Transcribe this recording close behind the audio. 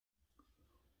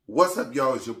What's up,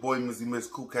 y'all? It's your boy, Mizzy Miss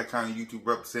Cool Cat County YouTube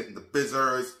representing the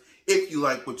Bizzers. If you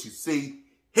like what you see,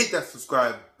 hit that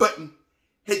subscribe button,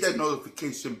 hit that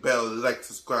notification bell, like,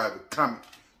 subscribe, and comment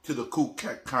to the Cool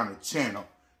Cat County channel.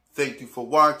 Thank you for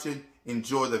watching.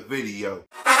 Enjoy the video.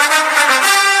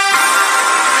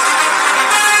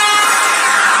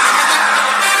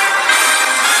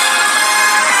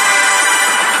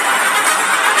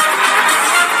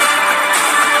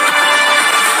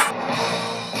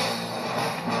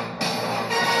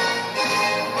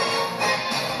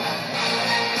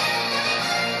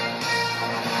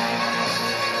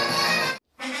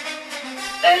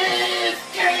 It's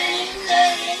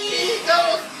Gameday,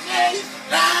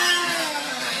 EaglesNation!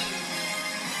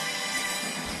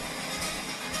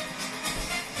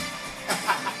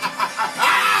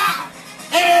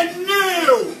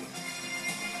 AndNew!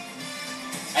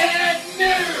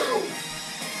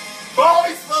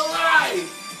 Boyz for life!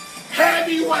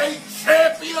 Heavyweight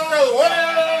champion of the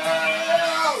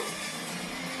world!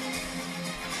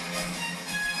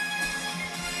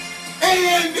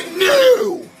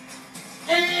 AndNew!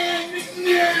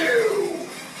 AndNew!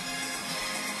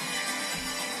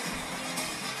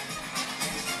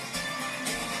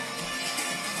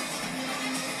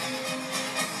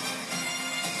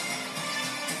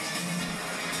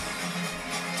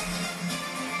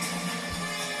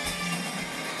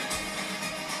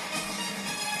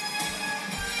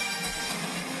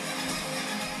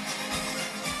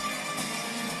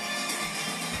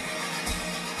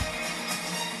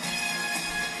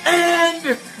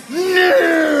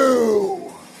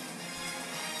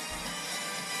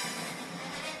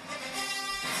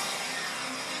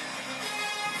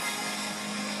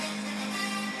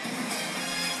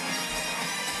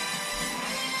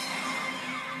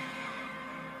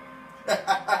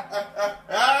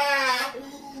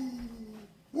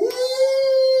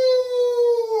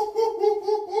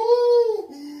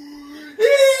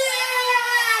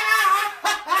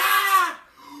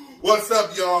 What's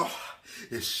up, y'all?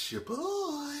 It's your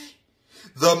boy,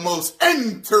 the most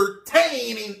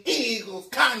entertaining Eagles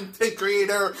content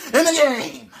creator in the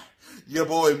game. Your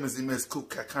boy, Mizzy Miss Cool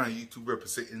Cat County YouTube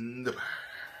representing the Boyz.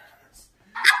 This is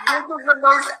the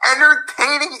most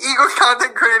entertaining Eagles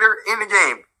content creator in the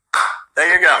game.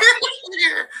 There you go.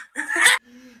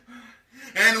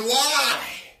 And why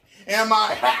am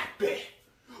I happy?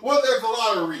 Well, there's a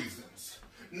lot of reasons.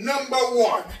 Number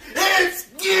one, it's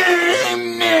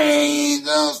Gameday,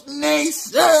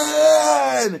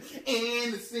 EaglesNation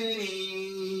in the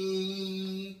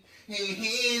city,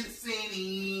 in the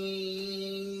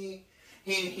city,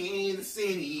 in the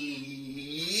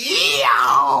city.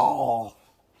 Yeah.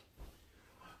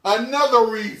 Another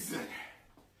reason,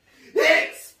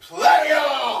 it's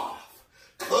playoff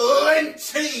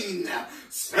clinching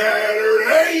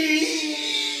Saturday.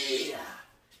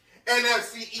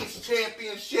 NFC East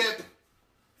Championship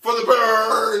for the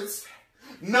Birds.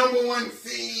 #1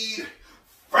 seed.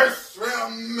 First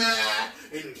round match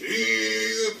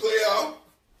into playoff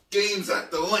games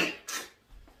at the link.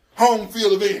 Home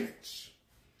field advantage.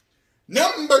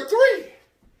 Number 3.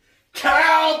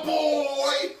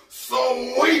 Cowboys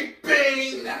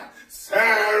sweeping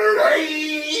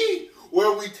Saturday.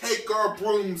 Where we take our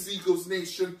brooms, Eagles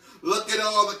Nation. Look at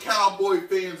all the Cowboy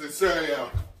fans and say,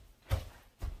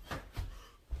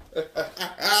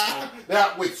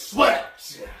 that we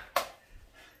swept.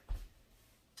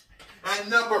 And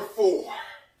number 4,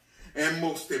 and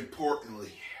most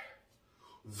importantly,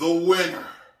 the winner,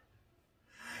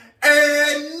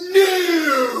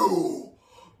 AndNew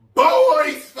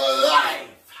Boyz for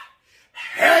life,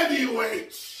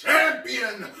 heavyweight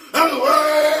champion of the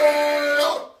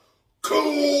world,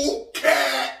 Cool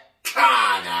Cat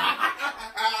County.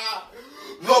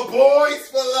 The Boyz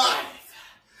for life,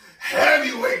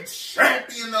 heavyweight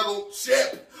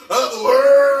championship of the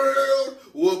world,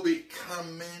 will be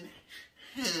coming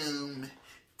home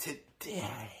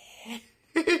today.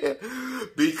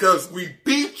 Because we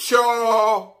beat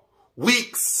y'all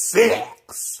week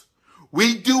 6.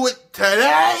 We do it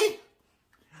today,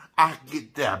 I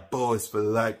get that Boyz for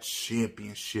life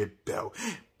championship belt.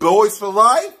 Boyz for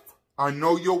life, I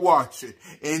know you're watching.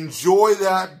 Enjoy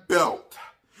that belt.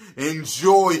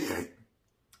 Enjoy it.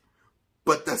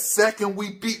 But the second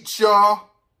we beat y'all,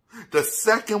 the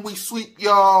second we sweep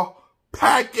y'all,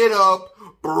 pack it up,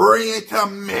 bring it to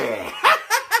me.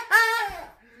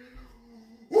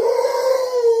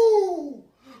 Woo!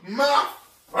 My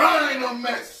final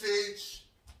message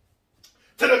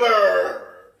to the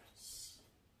Birds.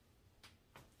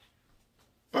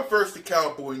 But first, the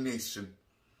Cowboy Nation.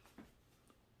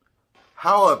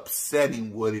 How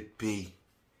upsetting would it be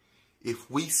if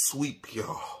we sweep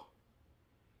y'all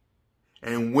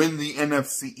and win the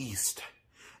NFC East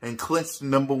and clinch the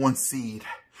 #1 seed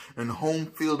and home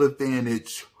field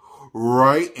advantage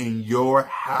right in your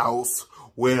house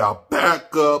with a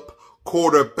backup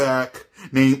quarterback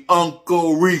named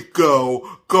Uncle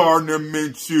Rico Gardner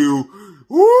Minshew.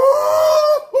 Woo!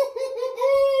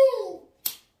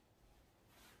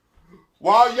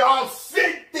 While y'all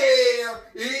sit there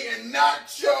eating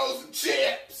nachos and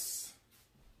chips.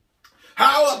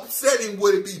 How upsetting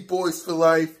would it be, Boys for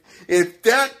Life, if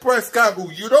Dak Prescott, who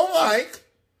you don't like,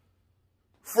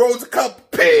 throws a couple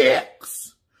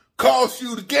picks, costs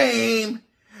you the game,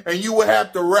 and you would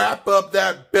have to wrap up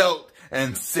that belt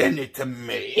and send it to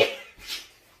me.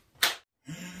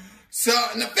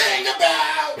 Something to think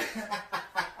about.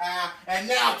 And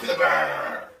now to the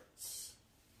birds.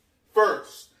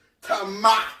 First, to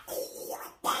my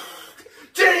quarterback,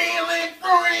 Jalen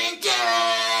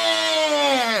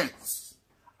Jenkins.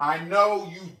 I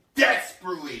know you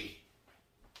desperately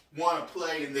want to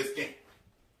play in this game.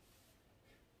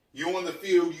 You on the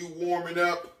field, you warming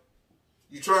up.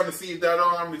 You trying to see if that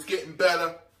arm is getting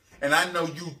better. And I know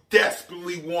you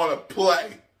desperately want to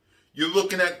play. You're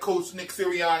looking at Coach Nick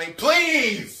Sirianni.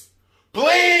 Please!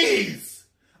 Please!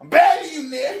 I'm begging you,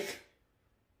 Nick.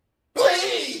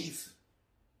 Please!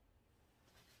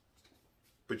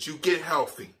 But you get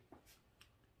healthy.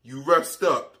 You rest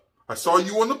up. I saw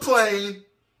you on the plane.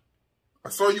 I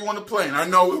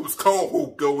know it was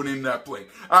cold going in that plane.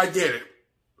 I get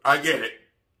it.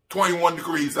 21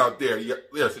 degrees out there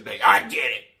yesterday. I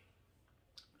get it.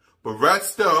 But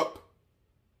rest up.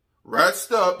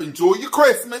 Enjoy your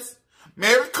Christmas.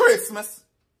 Merry Christmas.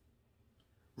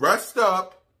 Rest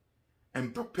up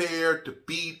and prepare to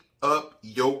beat up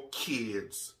your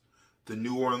kids, the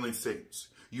New Orleans Saints.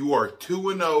 You are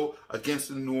 2-0 against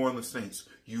the New Orleans Saints.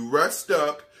 You rest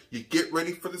up. You get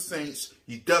ready for the Saints.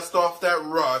 You dust off that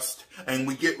rust, and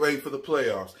we get ready for the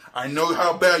playoffs. I know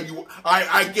how bad you.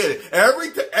 I get it.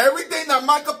 Everything that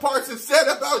Micah Parsons said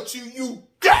about you, you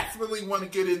desperately want to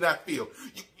get in that field.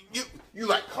 You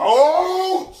like,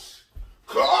 Coach,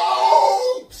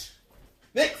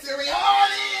 Nick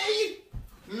Sirianni,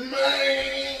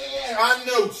 man. I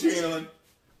know, Jalen.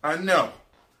 I know.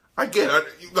 I get it.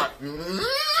 You like,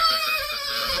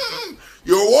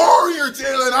 you're a warrior,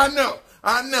 Jalen.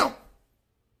 I know.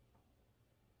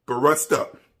 But rest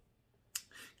up.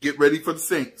 Get ready for the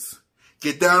Saints.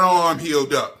 Get that arm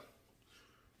healed up.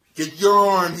 Get your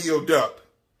arm healed up.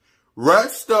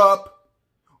 Rest up.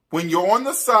 When you're on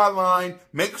the sideline,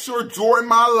 make sure Jordan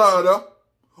Mailata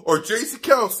or Jason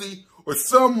Kelsey or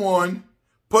someone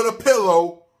put a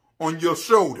pillow on your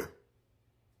shoulder.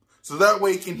 So that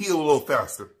way it can heal a little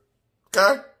faster.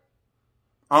 Okay?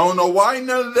 I don't know why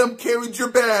none of them carried your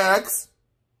bags.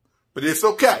 But it's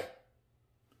okay.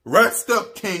 Rest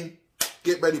up, King.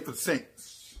 Get ready for the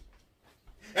Saints.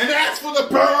 And as for the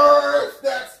birds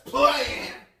that's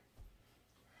playing,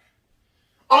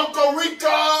 Uncle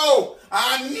Rico,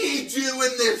 I need you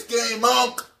in this game,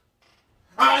 Unc.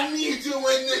 I need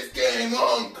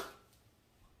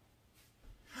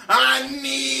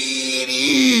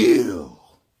you.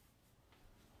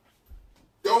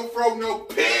 Don't throw no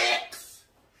picks.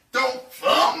 Don't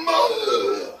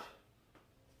fumble.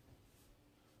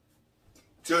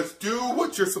 Just do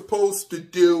what you're supposed to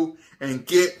do and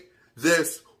get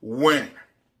this win.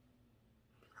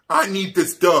 I need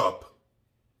this dub.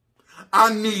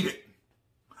 I need it.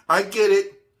 I get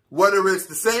it. Whether it's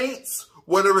the Saints,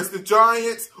 whether it's the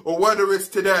Giants, or whether it's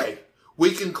today.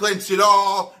 We can clinch it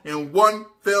all in one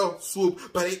fell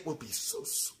swoop. But it would be so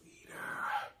sweeter.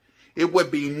 It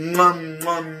would be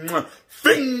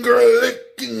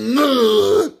finger-licking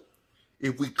good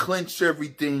if we clinch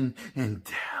everything in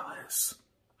Dallas.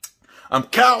 I'm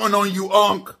counting on you,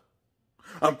 Unc.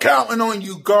 I'm counting on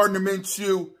you, Gardner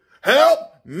Minshew.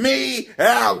 Help me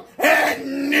out,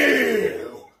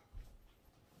 AndNew.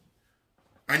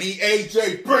 I need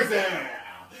AJ Brisson.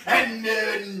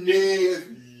 AndNew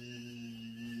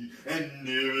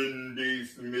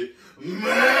Smith.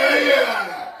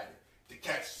 Man, to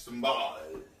catch some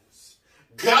balls.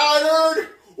 Goddard,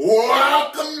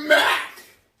 welcome back.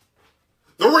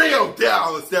 The real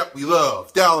Dallas that we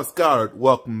love. Dallas Goddard,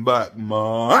 welcome back,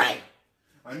 man.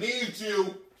 I need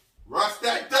you. Rust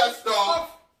that dust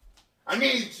off. I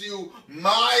need you,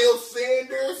 Miles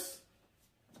Sanders.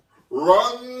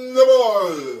 Run the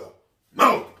ball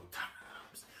multiple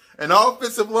times. An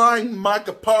offensive line,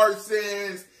 Micah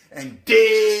Parsons and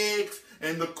Diggs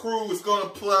and the crew is going to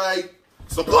play.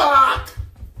 So block.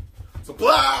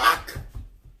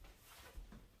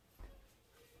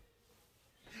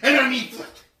 And I need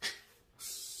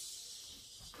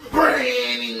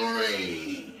Brandon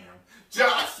Graham,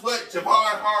 Josh Sweat,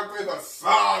 Javon Hargrave,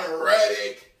 Hassan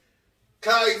Reddick,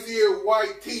 Kaiser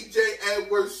White, TJ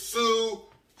Edwards, Sue,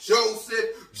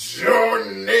 Joseph,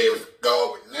 Jordan Davis,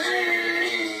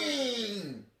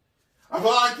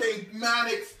 Avante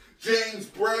Maddox, James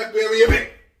Bradbury,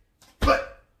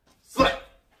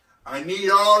 I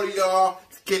need all of y'all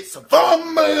to get some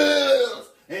fumbles,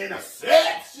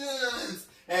 interceptions,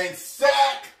 and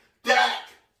sack Dak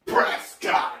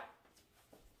Prescott.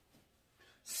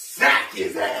 Sack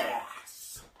his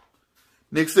ass.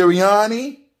 Nick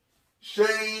Sirianni,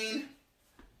 Shane,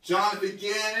 Jonathan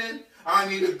Gannon, I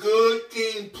need a good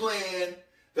game plan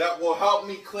that will help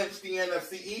me clinch the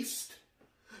NFC East,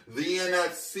 the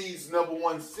NFC's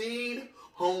 #1 seed,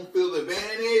 home field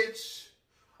advantage.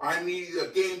 I need a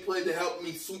game plan to help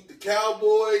me sweep the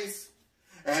Cowboys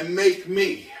and make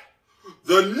me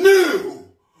the new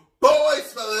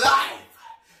Boyz for Life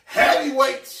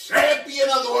heavyweight champion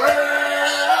of the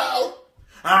world.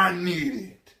 I need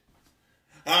it.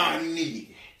 I need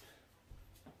it.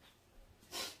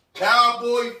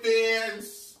 Cowboy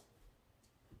fans,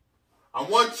 I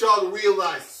want y'all to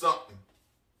realize something.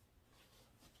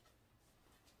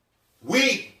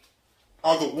 We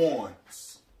are the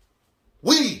ones.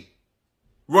 We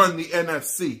run the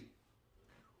NFC.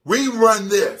 We run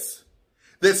this.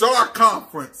 This our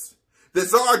conference.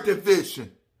 This our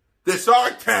division. This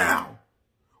our town.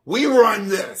 We run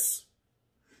this.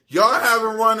 Y'all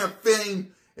haven't run a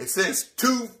thing since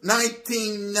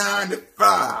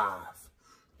 1995.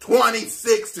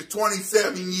 26 to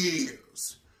 27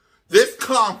 years. This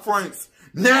conference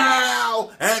now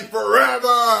and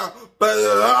forever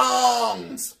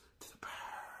belongs to the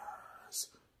Bears.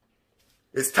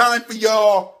 It's time for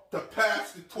y'all to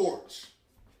pass the torch.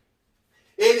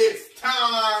 It is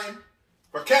time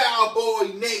for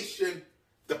Cowboy Nation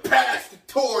to pass the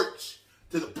torch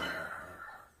to the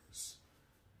Bears.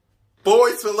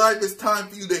 Boyz for Life, it's time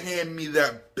for you to hand me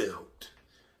that belt.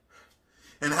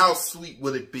 And how sweet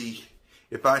would it be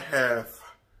if I have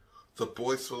the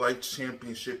Boyz for Life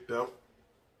championship belt,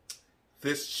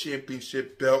 this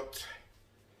championship belt,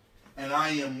 and I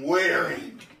am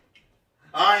wearing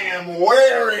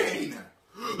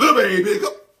the baby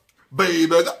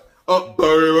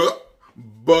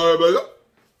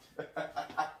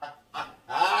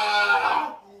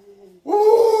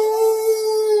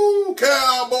Woo,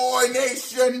 Cowboy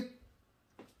Nation.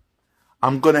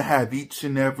 I'm going to have each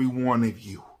and every one of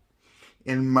you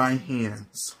in my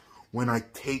hands when I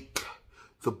take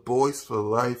the Boyz for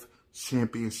Life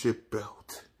championship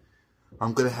belt.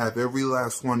 I'm going to have every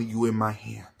last one of you in my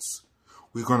hands.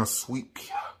 We're going to sweep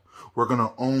you. We're going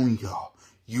to own y'all.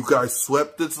 You guys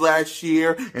swept us last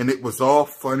year and it was all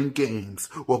fun and games.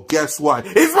 Well, guess what?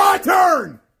 It's my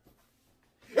turn!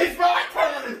 It's my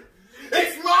turn!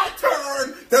 It's my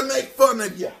turn to make fun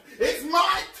of you. It's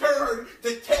my turn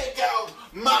to take out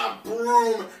my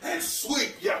broom and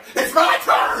sweep you. It's my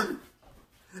turn.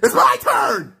 It's my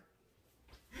turn.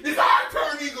 It's our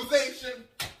turn, EaglesNation.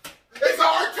 It's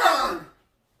our turn.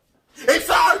 It's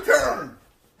our turn.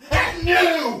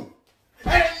 AndNew.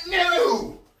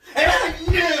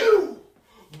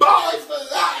 Boyz for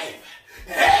Life.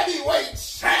 Heavyweight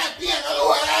champion of the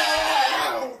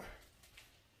world.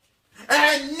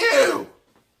 AndNew.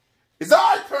 It's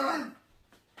our turn.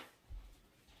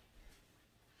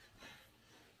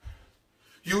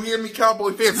 You hear me,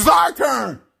 Cowboy fans? It's our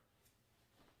turn.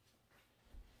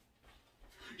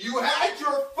 You had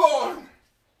your fun.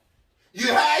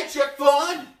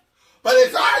 But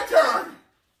it's our turn.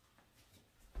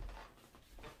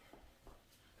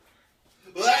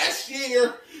 Last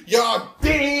year, y'all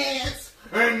danced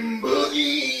and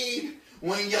boogied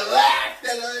when you laughed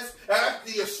at us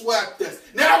after you swept us.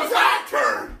 Now it's our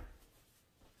turn.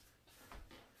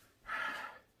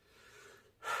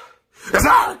 It's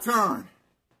our turn.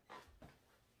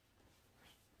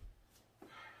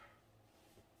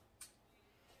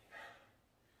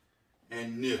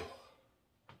 AndNew.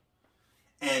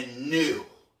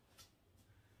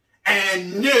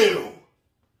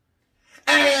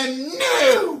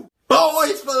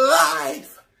 Boyz for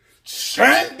Life.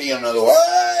 Champion of the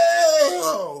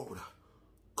world.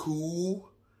 Cool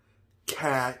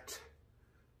Cat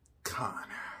Connor.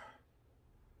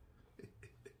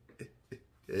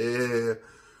 Yeah.